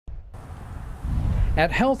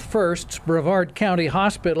At Health First's Brevard County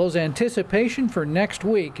Hospital's anticipation for next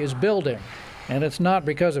week is building, and it's not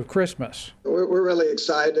because of Christmas. We're really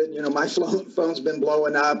excited. You know, my phone's been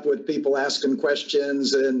blowing up with people asking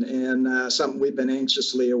questions and something we've been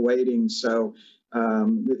anxiously awaiting. So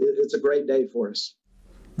it's a great day for us.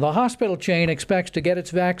 The hospital chain expects to get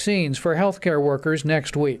its vaccines for healthcare workers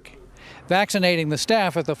next week. Vaccinating the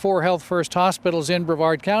staff at the 4 Health First hospitals in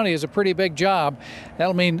Brevard County is a pretty big job.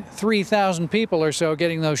 That'll mean 3,000 people or so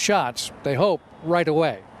getting those shots, they hope, right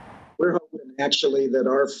away. We're hoping actually that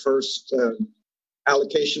our first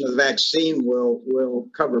allocation of the vaccine will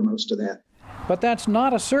cover most of that. But that's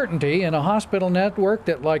not a certainty in a hospital network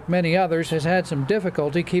that, like many others, has had some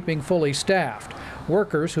difficulty keeping fully staffed.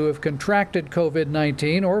 Workers who have contracted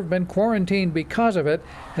COVID-19 or have been quarantined because of it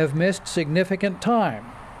have missed significant time.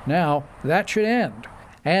 Now, that should end.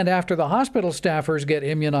 And after the hospital staffers get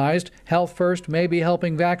immunized, Health First may be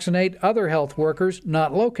helping vaccinate other health workers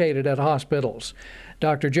not located at hospitals.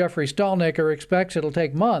 Dr. Jeffrey Stallnaker expects it'll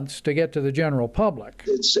take months to get to the general public.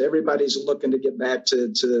 Everybody's looking to get back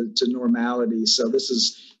to normality, so this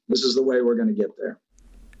is the way we're going to get there.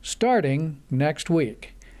 Starting next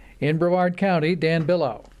week. In Brevard County, Dan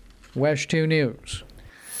Billow, WESH 2 News.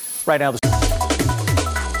 Right now,